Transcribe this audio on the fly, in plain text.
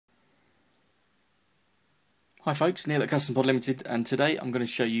Hi folks, Neil at Custom Pod Limited, and today I'm going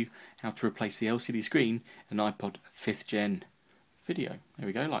to show you how to replace the LCD screen in an iPod 5th Gen video. There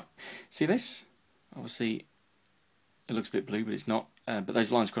we go, see this? Obviously it looks a bit blue but it's not, but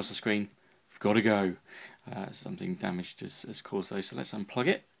those lines across the screen have got to go. Something damaged has caused those, so let's unplug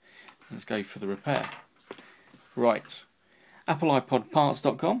it and let's go for the repair. Right,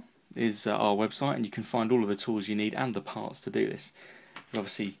 AppleiPodParts.com is our website, and you can find all of the tools you need and the parts to do this. But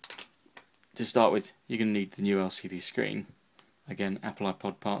obviously, to start with, you're going to need the new LCD screen. Again,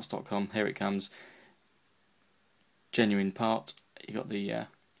 AppleiPodParts.com. Here it comes. Genuine part. You got the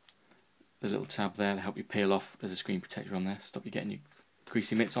little tab there to help you peel off. There's a screen protector on there, stop you getting your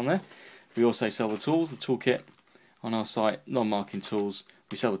greasy mitts on there. We also sell the tools, the toolkit on our site. Non-marking tools.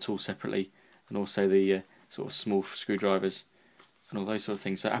 We sell the tools separately, and also the sort of small screwdrivers and all those sort of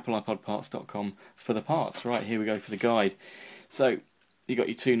things. So AppleiPodParts.com for the parts. Right, here we go for the guide. So you got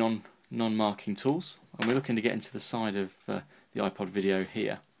your two non-marking tools, and we're looking to get into the side of the iPod video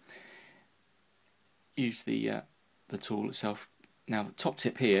here. Use the tool itself. Now the top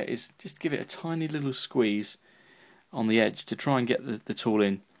tip here is just give it a tiny little squeeze on the edge to try and get the tool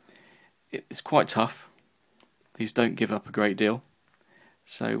in. It's quite tough. These don't give up a great deal.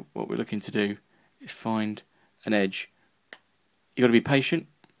 So what we're looking to do is find an edge. You've got to be patient,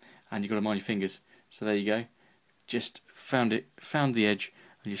 and you've got to mind your fingers. So there you go. Just found the edge,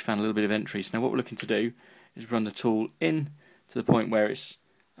 and just found a little bit of entry. So now what we're looking to do is run the tool in to the point where it's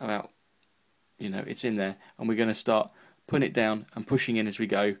about, it's in there, and we're going to start putting it down and pushing in as we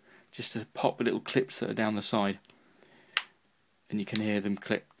go, just to pop the little clips that are down the side. And you can hear them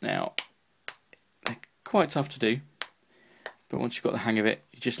clip now. They're quite tough to do, but once you've got the hang of it,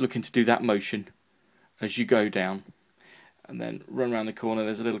 you're just looking to do that motion as you go down, and then run around the corner.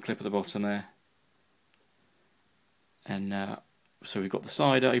 There's a little clip at the bottom there, and so we've got the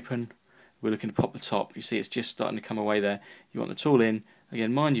side open. We're looking to pop the top. You see it's just starting to come away there. You want the tool in.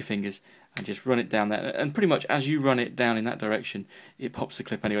 Again, mind your fingers and just run it down there. And pretty much as you run it down in that direction, it pops the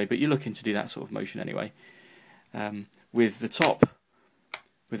clip anyway. But you're looking to do that sort of motion anyway. With the top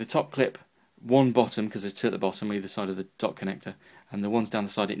clip, one bottom, because there's two at the bottom either side of the dot connector, and the ones down the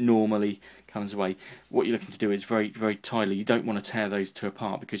side, it normally comes away. What you're looking to do is very, very tightly. You don't want to tear those two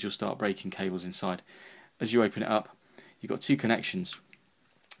apart, because you'll start breaking cables inside. As you open it up, you've got two connections.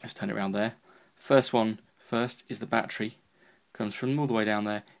 Let's turn it around there. First is the battery. Comes from all the way down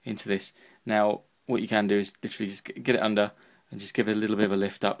there into this. Now what you can do is literally just get it under and just give it a little bit of a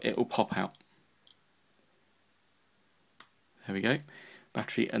lift up. It will pop out. There we go.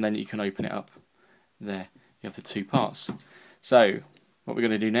 Battery, and then you can open it up. There you have the two parts. So what we're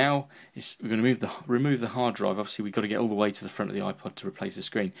going to do now is we're going to remove the hard drive. Obviously we've got to get all the way to the front of the iPod to replace the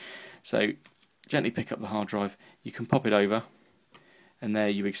screen. So gently pick up the hard drive. You can pop it over, and there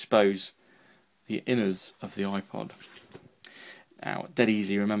you expose the inners of the iPod. Now, dead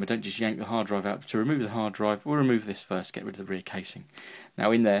easy, remember, don't just yank the hard drive out. To remove the hard drive, we'll remove this first, get rid of the rear casing.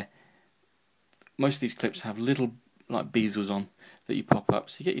 Now in there, most of these clips have little like bezels on that you pop up.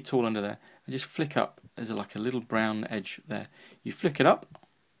 So you get your tool under there and just flick up. There's like a little brown edge there. You flick it up,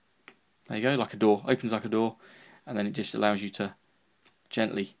 there you go, like a door, opens like a door, and then it just allows you to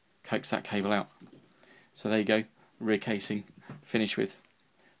gently coax that cable out. So there you go, rear casing finished with.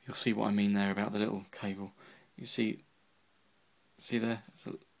 You'll see what I mean there about the little cable. You see there, it's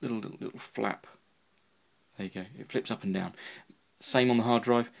a little flap. There you go, it flips up and down. Same on the hard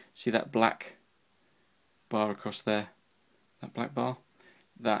drive. See that black bar across there, that black bar?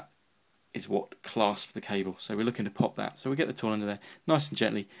 That is what clasps the cable. So we're looking to pop that. So we get the tool under there, nice and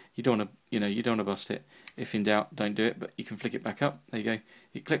gently. You don't want to, you don't want to bust it. If in doubt, don't do it. But you can flick it back up. There you go.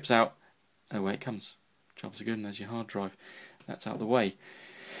 It clips out. Away it comes. Jobs are good, and there's your hard drive. That's out of the way.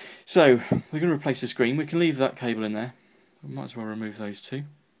 So we're going to replace the screen. We can leave that cable in there. We might as well remove those two.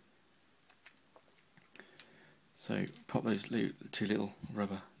 So pop those two little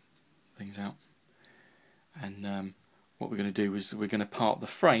rubber things out. And what we're going to do is we're going to part the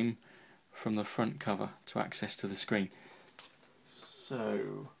frame from the front cover to access to the screen.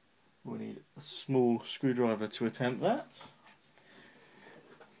 So we'll need a small screwdriver to attempt that.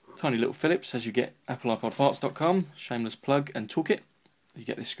 Tiny little Phillips, as you get AppleiPodParts.com, shameless plug and toolkit. You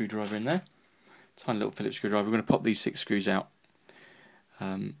get this screwdriver in there. Tiny little Phillips screwdriver. We're going to pop these 6 screws out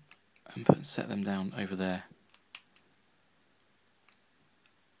and set them down over there.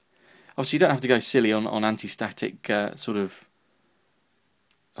 Obviously you don't have to go silly on anti-static sort of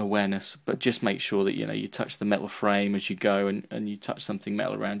awareness, but just make sure that you touch the metal frame as you go, and you touch something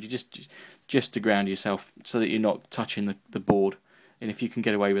metal around you, just to ground yourself so that you're not touching the board. And if you can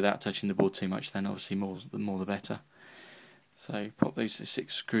get away without touching the board too much, then obviously the more the better. So pop those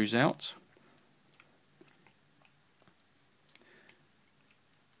 6 screws out.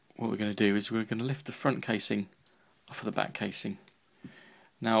 what we're going to do is we're going to lift the front casing off of the back casing.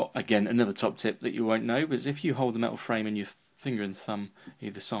 Now again, another top tip that you won't know is if you hold the metal frame in your finger and thumb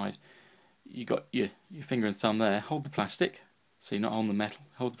either side, you got your finger and thumb there, hold the plastic, so you're not on the metal,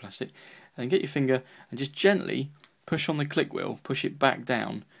 hold the plastic, and get your finger and just gently push on the click wheel, push it back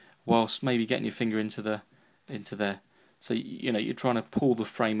down, whilst maybe getting your finger into there. So you're trying to pull the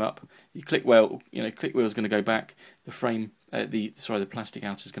frame up. Your click wheel is going to go back. The frame, the plastic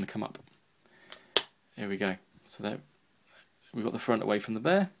outer is going to come up. There we go. So there, we've got the front away from the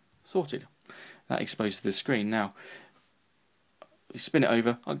bear, sorted. That exposes the screen. Now, you spin it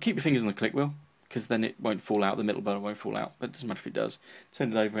over. I'll keep your fingers on the click wheel because then it won't fall out. The middle button won't fall out, but it doesn't matter if it does.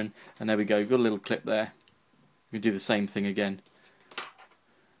 Turn it over and there we go. We've got a little clip there. We can do the same thing again.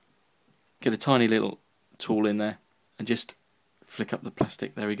 Get a tiny little tool in there and just flick up the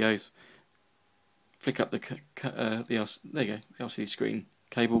plastic. There he goes. Flick up there you go. The LCD screen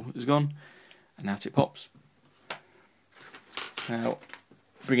cable is gone, and out it pops. Now,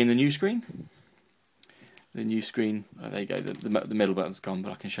 bring in the new screen. The new screen. There you go. The middle button's gone,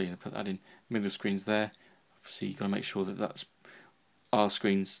 but I can show you how to put that in. Middle screen's there. Obviously, you've got to make sure that our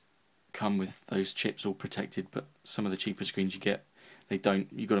screens come with those chips all protected, but some of the cheaper screens you get, they don't.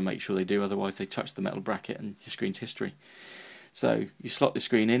 You've got to make sure they do, otherwise they touch the metal bracket and your screen's history. So you slot the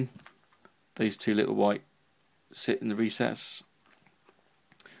screen in. Those two little white sit in the recess,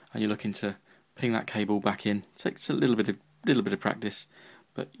 and you're looking to ping that cable back in. It takes a little bit of practice,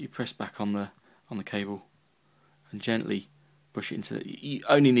 but you press back on the cable and gently push it into the. You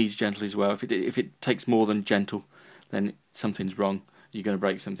only needs gentle as well. If it takes more than gentle, then something's wrong. You're going to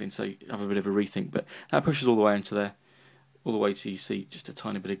break something, so you have a bit of a rethink. But that pushes all the way into there, all the way till you see just a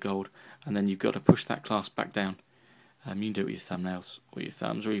tiny bit of gold, and then you've got to push that clasp back down. You can do it with your thumbnails or your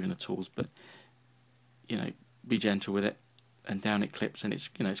thumbs or even the tools, but be gentle with it, and down it clips, and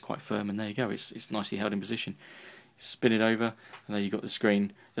it's quite firm, and there you go. It's nicely held in position. Spin it over, and there you've got the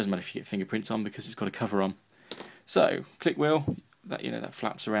screen. Doesn't matter if you get fingerprints on because it's got a cover on. So click wheel that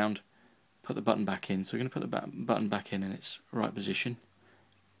flaps around. Put the button back in. So we're going to put the button back in its right position.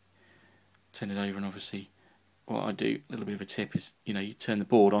 Turn it over, and obviously what I do, a little bit of a tip, is you turn the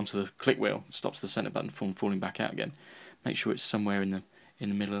board onto the click wheel. It stops the centre button from falling back out again. Make sure it's somewhere in the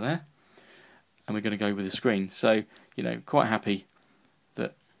middle of there. And we're going to go with the screen. So quite happy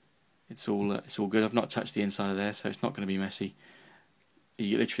that it's all good. I've not touched the inside of there, so it's not going to be messy.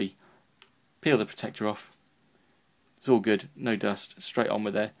 You literally peel the protector off. It's all good, no dust. Straight on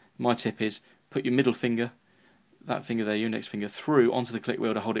with there. My tip is put your middle finger, that finger there, your index finger, through onto the click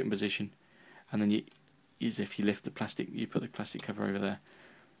wheel to hold it in position, and then as if you lift the plastic, you put the plastic cover over there,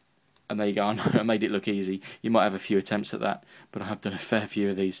 and there you go. I made it look easy. You might have a few attempts at that, but I have done a fair few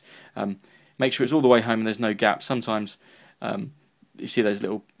of these. Make sure it's all the way home and there's no gap. Sometimes you see those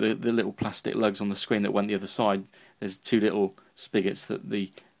the little plastic lugs on the screen that went the other side. There's two little spigots that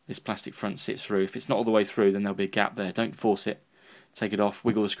this plastic front sits through. If it's not all the way through, then there'll be a gap there. Don't force it. Take it off,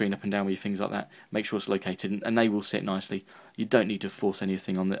 wiggle the screen up and down with your fingers like that. Make sure it's located, and they will sit nicely. You don't need to force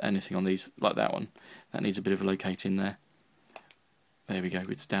anything on these like that one. That needs a bit of a locating there. There we go.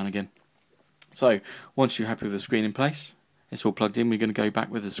 It's down again. So once you're happy with the screen in place, it's all plugged in. We're going to go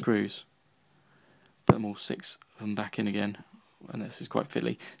back with the screws. Put them all 6 of them back in again, and this is quite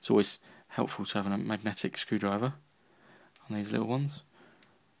fiddly. It's always helpful to have a magnetic screwdriver on these little ones.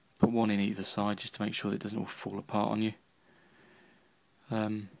 Put one in either side just to make sure that it doesn't all fall apart on you.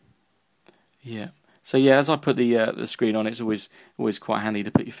 So as I put the screen on, it's always quite handy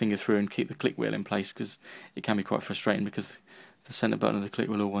to put your finger through and keep the click wheel in place, because it can be quite frustrating because the centre button of the click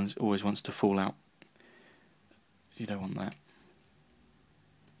wheel always wants to fall out. You don't want that.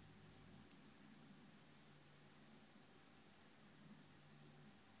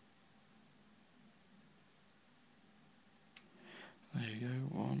 There you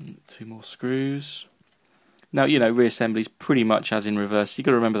go. 1, 2 more screws. Now, reassembly is pretty much as in reverse. You've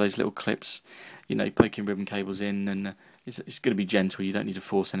got to remember those little clips, poking ribbon cables in, and it's going to be gentle. You don't need to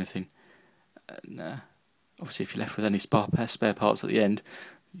force anything. And obviously, if you're left with any spare parts at the end,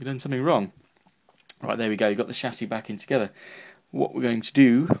 you've done something wrong. Right, there we go. You've got the chassis back in together. What we're going to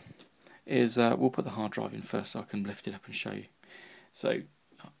do is we'll put the hard drive in first so I can lift it up and show you. So,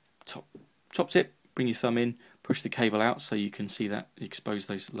 top tip, bring your thumb in, push the cable out so you can see that, expose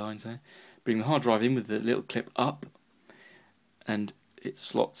those lines there. Bring the hard drive in with the little clip up, and it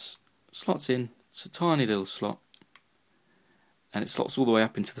slots in. It's a tiny little slot, and it slots all the way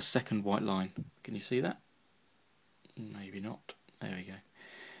up into the second white line. Can you see that? Maybe not. There we go.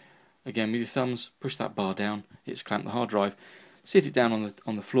 Again, with your thumbs, push that bar down. It's clamped the hard drive. Sit it down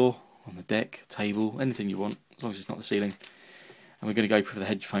on the floor, on the deck, table, anything you want, as long as it's not the ceiling. And we're going to go for the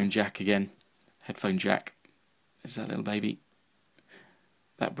headphone jack again. Headphone jack. There's that little baby.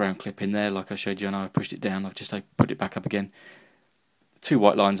 That brown clip in there, like I showed you, and I pushed it down. I've just put it back up again. 2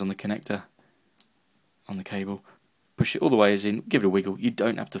 white lines on the connector, on the cable. Push it all the way as in, give it a wiggle. You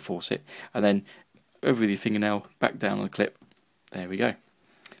don't have to force it. And then over with your fingernail, back down on the clip. There we go.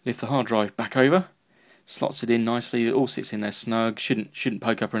 Lift the hard drive back over. Slots it in nicely. It all sits in there snug. Shouldn't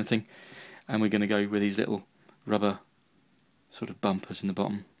poke up or anything. And we're going to go with these little rubber sort of bumpers in the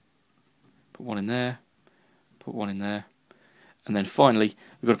bottom. Put one in there. Put one in there. And then finally,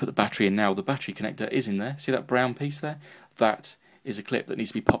 we've got to put the battery in now. The battery connector is in there. See that brown piece there? That is a clip that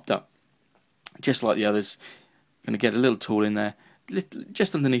needs to be popped up. Just like the others. Going to get a little tool in there,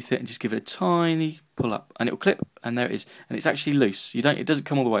 just underneath it, and just give it a tiny pull up. And it will clip, and there it is. And it's actually loose. It doesn't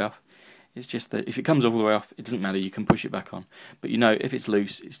come all the way off. It's just that if it comes all the way off, it doesn't matter. You can push it back on. But you know, if it's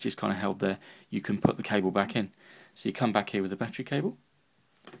loose, it's just kind of held there. You can put the cable back in. So you come back here with the battery cable.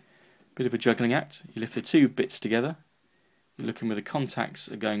 Bit of a juggling act. You lift the 2 bits together. You're looking where the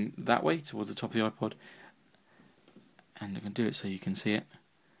contacts are going that way towards the top of the iPod, and I'm going to do it so you can see it.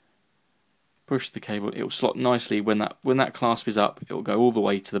 Push the cable. It will slot nicely when that clasp is up. It will go all the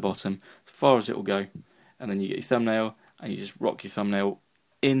way to the bottom, as far as it will go, and then you get your thumbnail and you just rock your thumbnail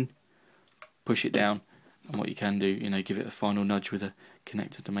in, push it down, and what you can do, give it a final nudge with a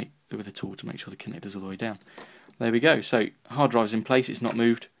connector with a tool to make sure the connector's all the way down. There we go. So hard drive's in place. It's not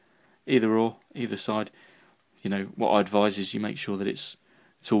moved, either side. What I advise is you make sure that it's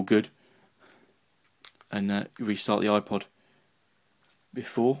all good, and restart the iPod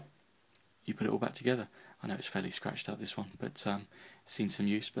before you put it all back together. I know it's fairly scratched up, this one, but it's seen some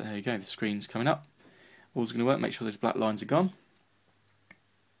use. But there you go, the screen's coming up. All's going to work. Make sure those black lines are gone.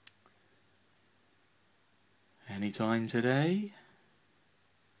 Anytime today.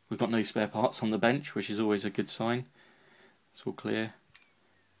 We've got no spare parts on the bench, which is always a good sign. It's all clear.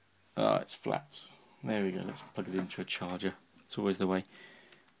 Ah, it's flat. There we go. Let's plug it into a charger. It's always the way.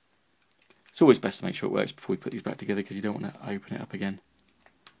 It's always best to make sure it works before we put these back together, because you don't want to open it up again.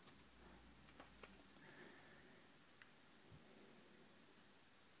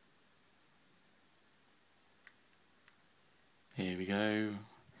 Here we go.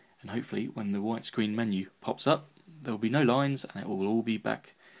 And hopefully when the white screen menu pops up, there will be no lines and it will all be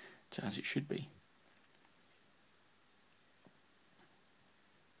back to as it should be.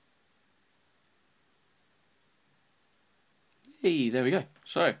 Hey, there we go.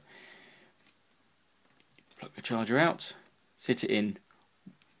 So, plug the charger out, sit it in.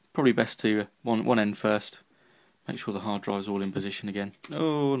 Probably best to one end first. Make sure the hard drive's all in position again.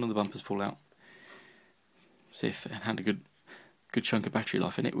 Oh, none of the bumpers fall out. See if it had a good chunk of battery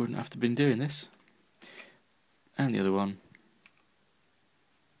life in it, wouldn't have to been doing this. And the other one.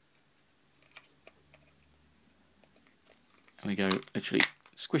 And we go, literally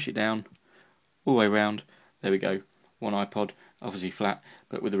squish it down all the way around. There we go. One iPod, obviously flat,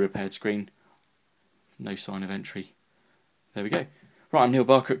 but with a repaired screen. No sign of entry. There we go. Right, I'm Neil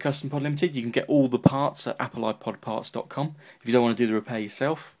Barker at Custom Pod Limited. You can get all the parts at AppleiPodParts.com. If you don't want to do the repair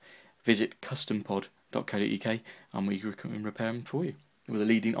yourself, visit custompod.co.uk and we can repair them for you. We're the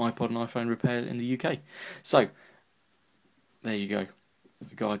leading iPod and iPhone repair in the UK. So, there you go.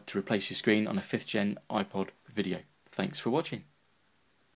 A guide to replace your screen on a 5th gen iPod video. Thanks for watching.